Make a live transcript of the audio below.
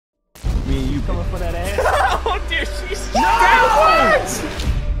me and you. Coming for that ass. Oh dear, she's.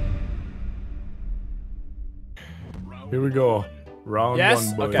 Here we go. Round Yes.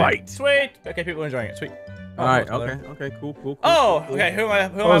 one, boy. Okay. Fight. Sweet. Okay, people are enjoying it. Sweet. All right. Okay. Cool. Oh, okay. Who am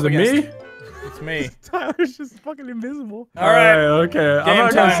I? Oh, is it me? It's me. Tyler's just fucking invisible. All right. Okay. I'm Game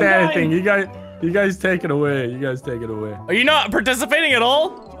not gonna time. say anything. You guys take it away. You guys take it away. Are you not participating at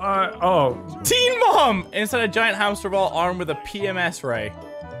all? Oh. Teen Mom! Inside a giant hamster ball armed with a PMS ray.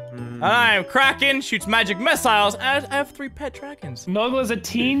 I'm Kraken, shoots magic missiles, and I have 3 pet dragons. Nogla's a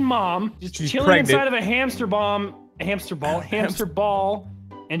teen mom, just chilling pregnant. inside of a hamster ball,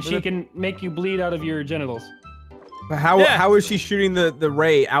 and she can make you bleed out of your genitals. How is she shooting the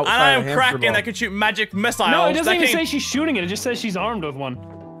ray outside And I of am the Kraken hamster ball? that can shoot magic missiles. No, it doesn't that even can- say she's shooting it. It just says she's armed with one.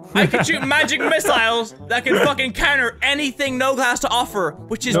 I can shoot magic missiles that can fucking counter anything Nogla has to offer,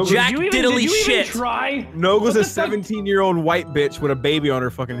 which is jack Did diddly you shit. even try? Nogla's What a the fuck? 17-year-old white bitch with a baby on her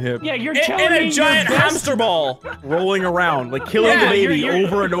fucking hip. Yeah, you're In telling me a giant your best... hamster ball. Rolling around, like killing Yeah, the baby you're-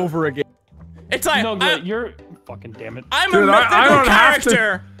 over and over again. It's like Nogla, you're... Fucking damn it. I'm Dude, a I mythical don't have to-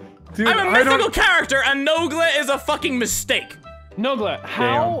 character. Dude, I'm a I mythical don't. character, and Nogla is a fucking mistake. Nogla,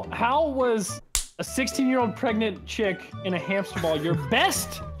 how was a 16-year-old pregnant chick in a hamster ball your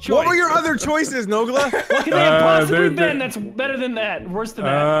best choice? What were your other choices, Nogla? What could they have possibly they're- been that's better than that? Worse than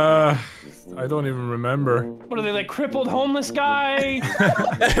that? I don't even remember. What are they, like crippled homeless guy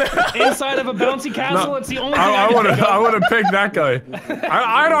inside of a bouncy castle? No, It's the only thing I can would think of. have picked that guy.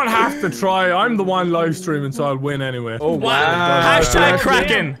 I don't have to try. I'm the one live streaming, so I'll win anyway. Oh What? wow! Hashtag Doesn't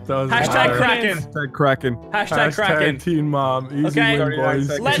Kraken. Doesn't Hashtag matter. Kraken. Hashtag Kraken. Hashtag Kraken. Teen Mom. Easy Okay. win, boys.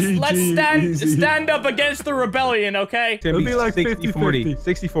 39 Let's GG, easy. stand up against the rebellion, okay? It'll be like 60-40.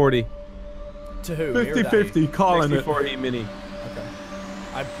 60-40. To who? 50-50, calling it. 60-40 mini.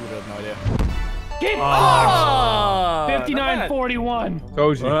 I have no idea. Get Oh, fucked! 59-41.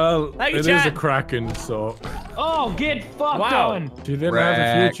 Told you. Well, Thank you, it is a chat. Kraken, so. Oh, get fucked Wow. on. She didn't have a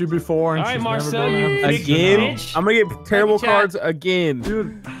Correct. future before, and All right, she's Marcel, never you gonna have a big future now. Again? bitch. I'm gonna get terrible Thank you, chat. cards again.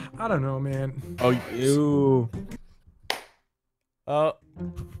 Dude, I don't know, man. Oh, you. Oh.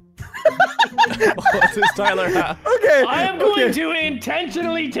 What's this Tyler hat? Okay. I am going to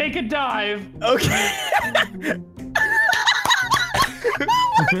intentionally take a dive. Okay.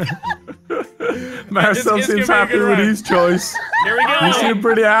 Marcel It's seems gonna be a happy good with round. his choice. Here we go. You seem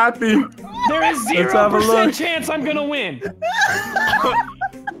pretty happy. There is Let's have a 0% look. chance I'm gonna win.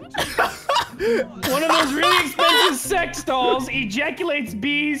 One of those really expensive sex dolls ejaculates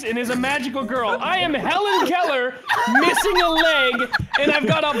bees and is a magical girl. I am Helen Keller, missing a leg, and I've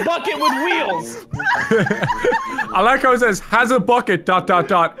got a bucket with wheels. I like how it says, has a bucket, ...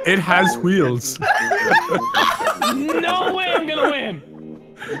 It has wheels. No way I'm gonna win.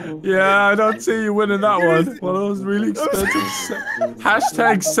 Yeah, I don't see you winning that one. One of those really expensive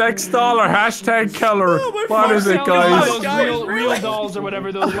hashtag sex doll or hashtag Keller. What is it, Selling one of guys? those real dolls or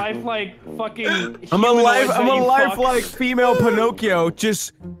whatever, those lifelike fucking I'm a humanoids that you fuck. lifelike female Pinocchio,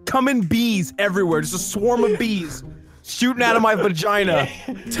 just coming bees everywhere, just a swarm of bees shooting out of my vagina.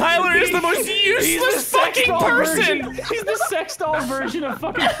 Tyler is the most He's the useless sex fucking doll person. version. He's the sex doll version of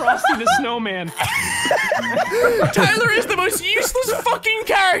fucking Frosty the Snowman. Tyler is the most useless fucking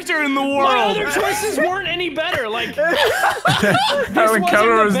character in the My world. other choices weren't any better. Like, Helen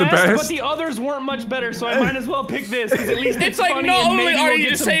Keller is the but best. the others weren't much better, so I might as well pick this, because at least It's like funny not and only maybe are we'll you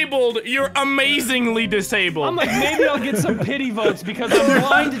get some- disabled, you're amazingly disabled. I'm like, maybe I'll get some pity votes because I'm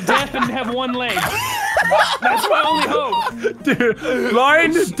blind, deaf, and have one leg. That's my only hope. Dude,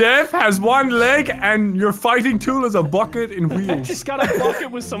 blind, deaf, has one leg, and your fighting tool is a bucket and I wheels. just got a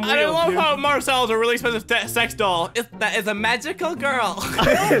bucket with some wheels, I love dude. how Marcel's a really expensive sex doll. That is a magical girl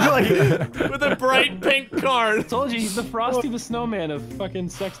with a bright pink card. Told you, he's the Frosty the Snowman of fucking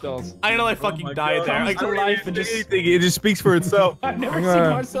sex dolls. I know I fucking died there. Comes to life and just... Anything, it just speaks for itself. I've never seen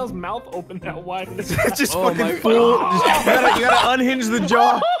Marcel's mouth open that wide. It's just Oh my fucking full. You gotta unhinge the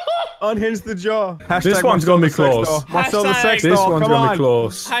jaw. Unhinge the jaw. This one's gonna be close. Marcel the sex This doll, one's come gonna on. be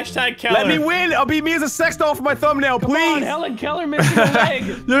close. Hashtag Keller. Let me win. I'll be me as a sex doll for my thumbnail, Come on, please. Helen Keller missing a leg.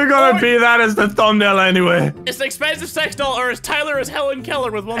 You're gonna be that as the thumbnail anyway. It's an expensive sex doll, or is Tyler as Helen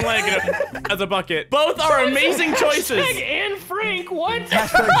Keller with one leg as a bucket? Both are amazing choices. Hashtag Anne Frank, what?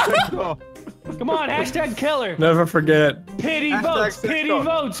 Sex doll. Come on, hashtag Keller. Never forget. Pity Hashtag votes, sex pity doll.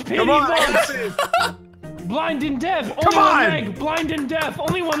 votes, pity Come on. votes. Blind and deaf, only Come one on. leg. Blind and deaf,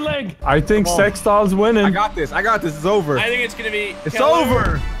 only one leg. I think sex doll's winning. I got this. I got this. It's over. I think it's gonna be. It's Keller.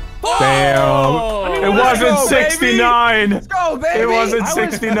 over. Damn. Oh! It Let's wasn't go, baby. 69. Let's go, baby. It wasn't I was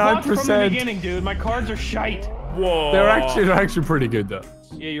fucked from the 69%. beginning, dude. My cards are shite. Whoa. They're actually pretty good though.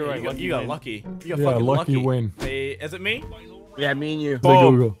 Yeah, you're right. You got lucky. You got Yeah, fucking lucky lucky. win. Hey, is it me? Yeah, me and you.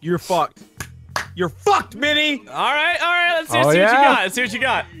 Boom. You're fucked. You're fucked, Minnie. All right. Let's see what you got. Let's see what you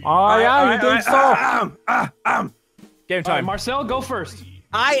got. Oh, yeah, you think so? Game All right, time. Marcel, go first.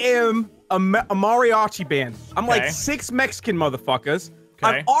 I am a mariachi band. I'm like 6 Mexican motherfuckers.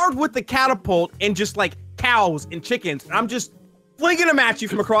 Okay. I'm armed with the catapult and just like cows and chickens. And I'm just flinging them at you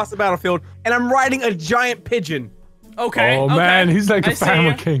from across the battlefield. And I'm riding a giant pigeon. Okay. Oh, man, he's like a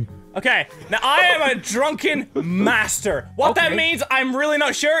farmer king. Okay, now I am a drunken master. What that means, I'm really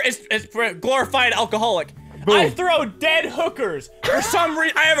not sure. It's for a glorified alcoholic. I throw dead hookers. For some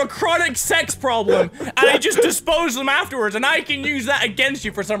reason, I have a chronic sex problem, and I just dispose them afterwards, and I can use that against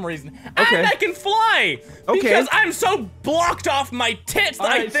you for some reason. And I can fly. Because I'm so blocked off my tits that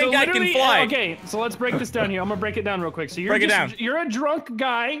I think I can fly. Okay, so let's break this down here. I'm gonna break it down real quick. So you're a drunk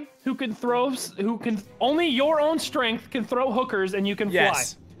guy who can only your own strength can throw hookers, and you can fly.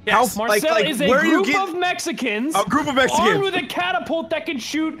 Yes. Marcel is a group of Mexicans. A group of Mexicans. Armed with a catapult that can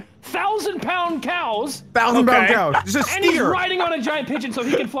shoot 1,000-pound cows. 1,000-pound cows. Just a And he's steer. riding on a giant pigeon so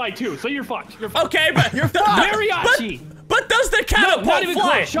he can fly too. So you're fucked. You're fucked. Okay, but you're mariachi. But does the catapult not even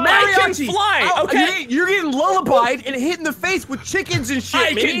fly? close. Shut I can Mariachi. fly. Oh, Okay. You're getting lullabied and hit in the face with chickens and shit,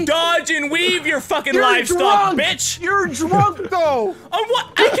 I can dodge and weave your fucking You're livestock, drunk. bitch. You're drunk, though.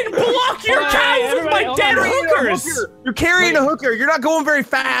 What? I can block your cows with my dead hookers. You're carrying a hooker. You're not going very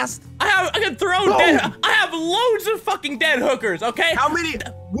fast. I can throw dead. I have loads of fucking dead hookers. Okay. How many?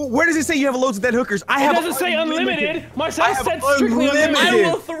 Where does it say you have loads of dead hookers? I have. It doesn't say unlimited. Marcel I have said strictly unlimited. I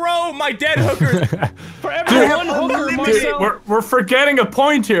will throw my dead hookers. For every one hooker, Marcel. We're forgetting a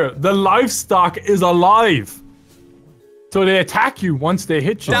point here. The livestock is alive. So they attack you once they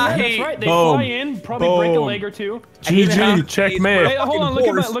hit you. That's right. They fly in, probably break a leg or two. GG, checkmate. Hey, hold on. Look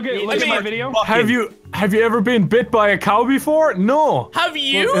at my video. Have you ever been bit by a cow before? No. Have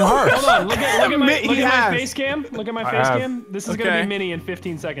you? It hurts. Hold on. Look at my has. face cam. Look at my face cam. This is gonna be Minnie in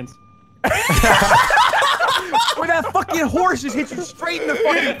 15 seconds. Where that fucking horse just hit you straight in the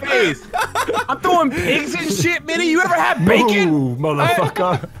fucking face. I'm throwing pigs and shit, Minnie. You ever had bacon? Ooh,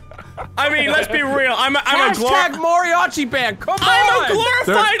 motherfucker. I mean, let's be real. I'm a Hashtag mariachi band. Come on. I'm a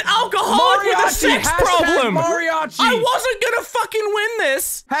glorified alcoholic with a sex problem. Mariachi. I wasn't gonna fucking win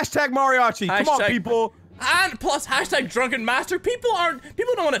this. Hashtag mariachi. Come on, people. And plus, hashtag drunken master. People don't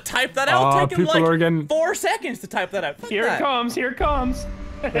want to type that out. Take them like 4 seconds to type that out. Here it comes. Here it comes.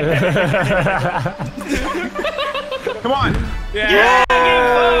 Come on. Yeah.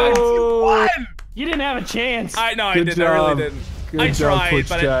 You won. You didn't have a chance. I didn't. I really didn't. Good I job, tried, Twitch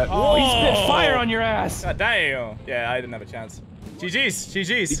but chat. Oh, he spit fire on your ass. God damn. Yeah, I didn't have a chance.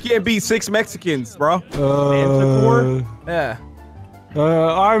 GG's. You can't beat 6 Mexicans, bro. Yeah.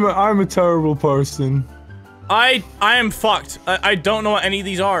 I'm a terrible person. I am fucked. I don't know what any of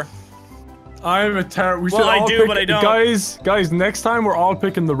these are. I'm a terrible. Well, I do, but I don't. Guys, next time we're all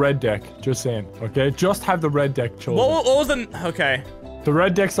picking the red deck. Just saying, okay? Just have the red deck chosen. What was the? Okay. The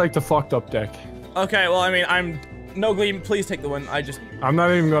red deck's like the fucked up deck. Okay. Well, I mean, No Gleam, please take the win. I'm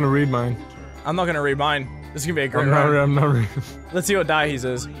not even gonna read mine. I'm not gonna read mine. This is gonna be a great I'm round. not reading. Let's see what die he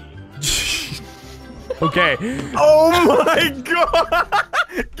says. Okay. Oh my god!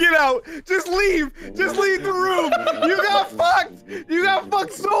 Get out! Just leave! Just leave the room! You got fucked! You got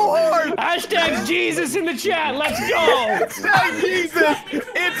fucked so hard! Hashtag Jesus in the chat. Let's go! Hashtag Jesus!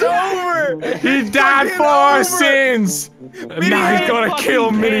 It's over! He died for our sins! And now he's gonna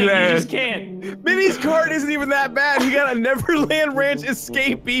kill Minnie You just Land. can't. Minnie's card isn't even that bad. He got a Neverland Ranch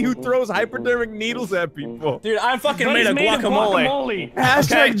escapee who throws hypodermic needles at people. Dude, I'm fucking But made he's of guacamole.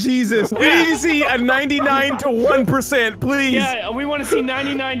 Hashtag Jesus. We need to see a 99 to 1%, please. Yeah, we want to see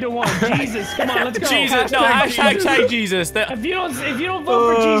 99 to 1. Jesus, come on, let's go. Jesus, no, hashtag Jesus. If you don't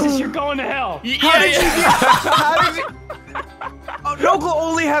vote for Jesus, you're going to hell. How did you? Oh, Nogla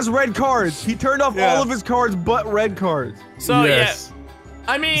only has red cards. He turned off all of his cards but red cards. So Yes. yeah,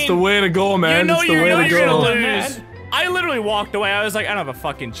 I mean, It's the way to go, man. you know It's the you're way to gonna go. lose. I literally walked away. I was like, I don't have a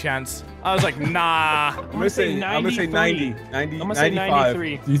fucking chance. I was like, nah. I'm gonna say 90. 90. I'm gonna say 95.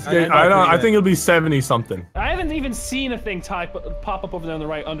 93. You think, I think it'll be 70 something. I haven't even seen a thing pop up over there on the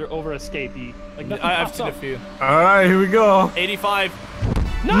right over escapee. Like nothing I've pops seen a up. few. All right, here we go. 85.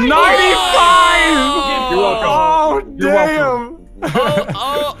 95! You're welcome. Oh, You're welcome. damn!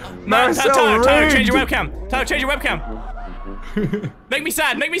 Oh, man, Marcel Tyler, change your rigged. webcam. Tyler, change your webcam. Make me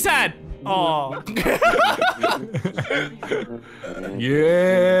sad. Make me sad. Oh.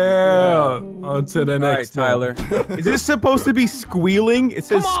 Yeah. On to the All right, next one. Tyler. Is this supposed to be squealing? It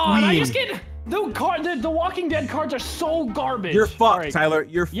says Come on, I squeam. just get the Walking Dead cards are so garbage. You're fucked, All right. Tyler.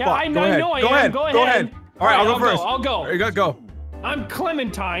 You're Yeah, fucked. I Go know ahead. I Go am. ahead. Go Go ahead. ahead. All right, I'll go first. I'll go. There you go. Go. I'm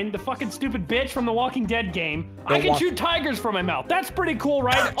Clementine, the fucking stupid bitch from the Walking Dead game. I can shoot tigers from my mouth. That's pretty cool,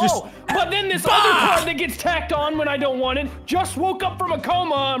 right? But then this other part that gets tacked on when I don't want it. Just woke up from a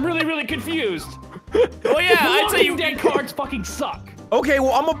coma. I'm really, really confused. Oh yeah, I'd say Walking Dead cards fucking suck. Okay,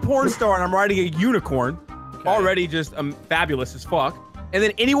 well, I'm a porn star and I'm riding a unicorn. Already just fabulous as fuck. And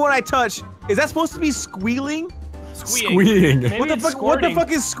then anyone I touch, is that supposed to be squealing? Squeeing. What the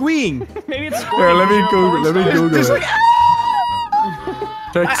fuck is squeeing? Maybe it's squirting. Here, let me Google Just it. like,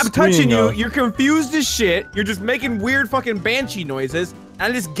 I'm touching you, you're confused as shit, you're just making weird fucking banshee noises, and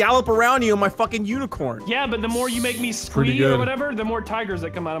I just gallop around you on my fucking unicorn. Yeah, but the more you make me squeak or whatever, the more tigers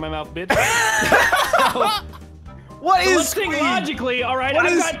that come out of my mouth, bitch. Let's think logically, alright?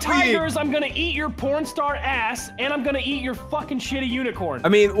 I've got tigers, I'm gonna eat your porn star ass, and I'm gonna eat your fucking shitty unicorn. I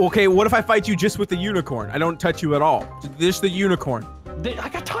mean, okay, what if I fight you just with the unicorn? I don't touch you at all. Just the unicorn. I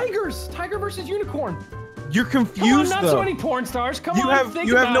got tigers! Tiger versus unicorn. You're confused, not so many porn stars. Come on, think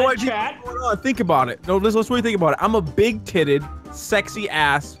you have about no it, idea chat. what's going on. Think about it. No, let's really think about it. I'm a big-titted,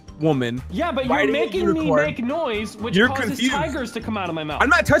 sexy-ass woman. Yeah, but you're making me make noise, which causes tigers to come out of my mouth. I'm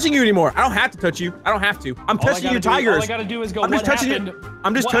not touching you anymore. I don't have to touch you. I don't have to. I'm touching your tigers. All I gotta do is go, I'm just touching your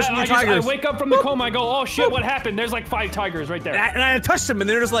tigers. I wake up from the coma, I go, oh shit, what happened? There's like 5 tigers right there. And I touch them, and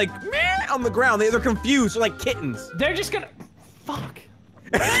they're just like, meh, on the ground. They're confused. They're like kittens. They're just gonna... Fuck.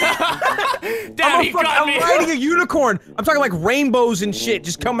 I'm riding a unicorn. I'm talking like rainbows and shit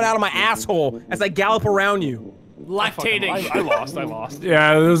just coming out of my asshole as I gallop around you. Lactating. I lost.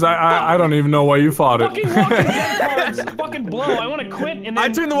 Yeah, I don't even know why you fought it. Fucking Walking Dead cards fucking blow. I want to quit and then... I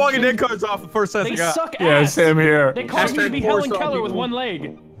turned the Walking Dead cards off the first time I got. They suck ass. Yeah, same here. They cause me to be Helen Keller with one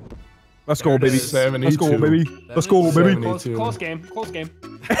leg. Let's go, baby. 72. Let's go, baby. Let's go, baby. Close game.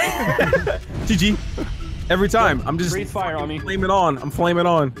 GG. Every time. I'm just breathe fire on me. Flaming on. I'm flaming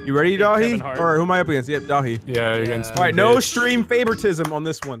on. You ready, Dahi? Or who am I up against? Yep, Dahi. Yeah, you're against me. Alright, no stream favoritism on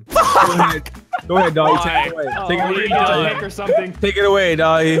this one. Go ahead. Go ahead, Dahi. Take it away. Take it away, Dahi. Or something. Take it away,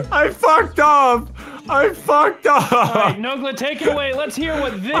 Dahi. I fucked up. Alright, Nogla, take it away. Let's hear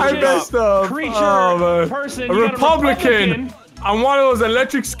what vicious creature person a Republican. I'm one of those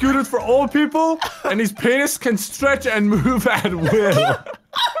electric scooters for old people, and his penis can stretch and move at will.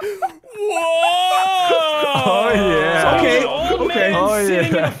 Whoa! Oh yeah. So he's an old man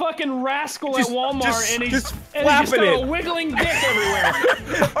sitting in a fucking rascal at Walmart, and he's just got a wiggling dick everywhere.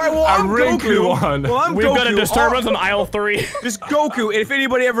 All right, well, I'm Goku. One. Well, I'm We've Goku. got a disturbance on aisle 3. Just Goku. And if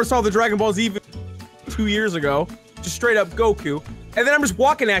anybody ever saw the Dragon Ball Z 2 years ago, just straight up Goku. And then I'm just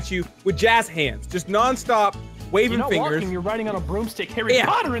walking at you with jazz hands, just nonstop. Waving you're not fingers. Walking, you're riding on a broomstick. Harry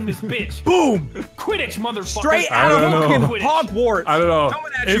Potter in this bitch. Boom! Quidditch, motherfucker. Straight out of fucking Hogwarts. I don't know.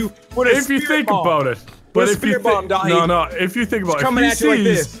 Coming at you with a if you think about it. But if you if you think about it. Coming at you like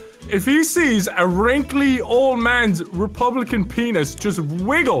this. If he sees a wrinkly old man's Republican penis just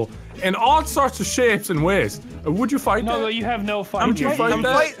wiggle in all sorts of shapes and ways, would you fight that? No, you have no fight. I'm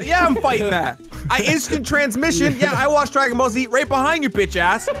fighting that. I instant transmission. Yeah, I watched Dragon Ball Z right behind you, bitch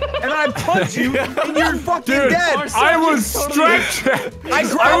ass, and I punch you, and you're fucking dead. I would stretch. I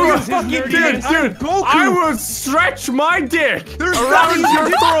would stretch my dick around your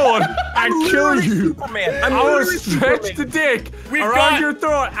throat and kill you. I would stretch the dick around your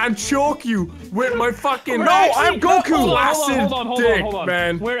throat and choke you with my fucking. I'm Goku. Hold on,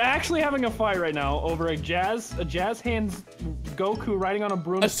 man. We're actually having a fight right now over a jazz hands Goku riding on a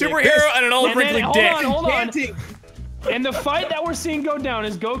broomstick. A superhero and an old wrinkly dick. Hold on. And the fight that we're seeing go down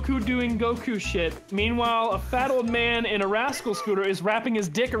is Goku doing Goku shit. Meanwhile, a fat old man in a rascal scooter is wrapping his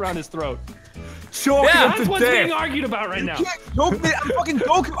dick around his throat. That's what's being argued about right now. I'm fucking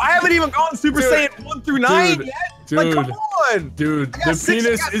Goku. I haven't even gone Super Saiyan 1 through 9 yet. Like, come on. Dude, the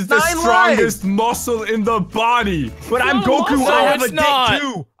penis is the strongest muscle in the body. But I'm Goku. I have a dick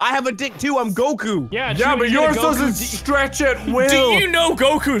too. I have a dick too. I'm Goku. Yeah, but yours doesn't stretch at will. Do you know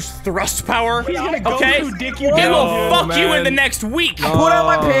Goku's thrust power? He's gonna Goku dick you. It will fuck you in the next week. I put out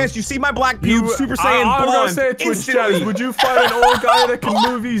my pants. You see my black pubes, Super Saiyan blonde. I'm gonna say it to chat. Would you fight an old guy that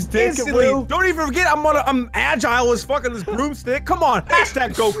can move his dick at will? Don't even forget, I'm agile as fucking this broomstick. Come on,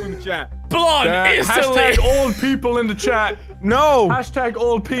 hashtag Goku in the chat. Blonde instantly. Hashtag old people in the chat. No. Hashtag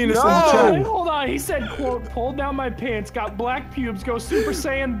old penis in the chat. Hold on. He said, quote, pull down my pants, got black pubes, go Super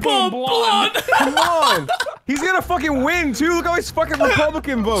Saiyan, boom, blonde. Come on. He's gonna fucking win too. Look how his fucking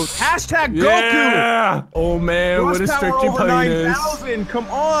Republican votes. Hashtag Goku. Yeah. Oh man, what a strict penis. 9,000. Come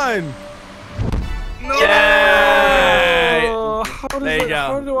on. No. Yay.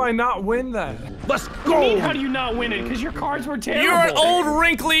 How do I not win that? Let's What go. do you mean, how do you not win it? Because your cards were terrible. You're an old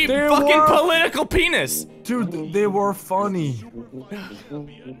wrinkly fucking political penis. Dude, they were funny.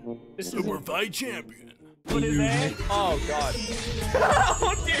 SuperFight champion. What is A? Oh god.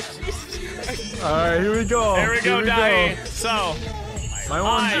 Oh dear Jesus. All right, here we go. Here we go, Daddy. So. My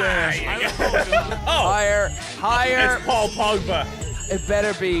one's there. Oh. Higher, higher. It's Paul Pogba. It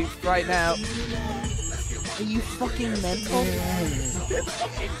better be right now. Are you fucking mental?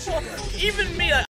 Even me,